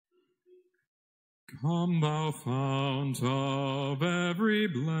Come, thou fount of every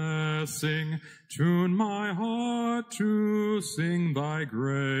blessing, tune my heart to sing thy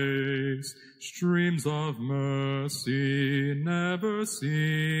grace. Streams of mercy never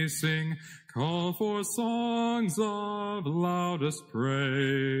ceasing, call for songs of loudest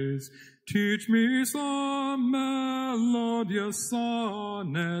praise. Teach me some melodious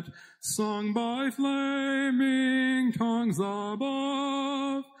sonnet, sung by flaming tongues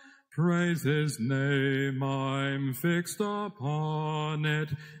above. Praise his name, I'm fixed upon it,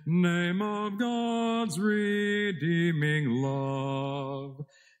 name of God's redeeming love.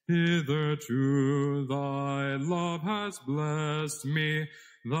 Hitherto thy love has blessed me,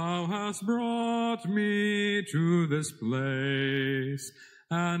 thou hast brought me to this place,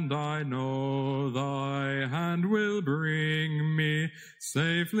 and I know thy hand will bring me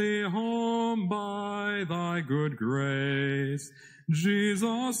safely home by thy good grace.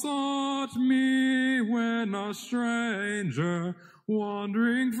 Jesus sought me when a stranger,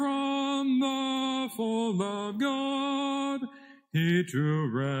 wandering from the fold of God. He to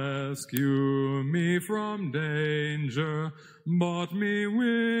rescue me from danger, bought me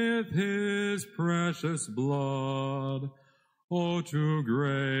with his precious blood. Oh, to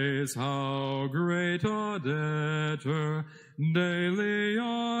grace how great a debtor daily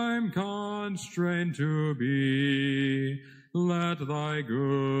I'm constrained to be. Let thy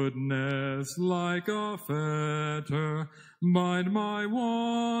goodness like a fetter bind my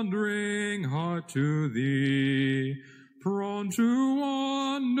wandering heart to thee. Prone to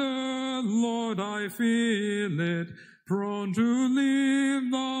wander, Lord, I feel it, prone to leave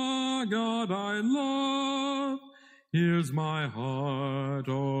the God I love. Here's my heart,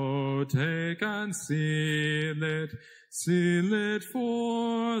 oh, take and seal it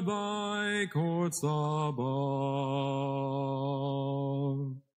for thy courts above.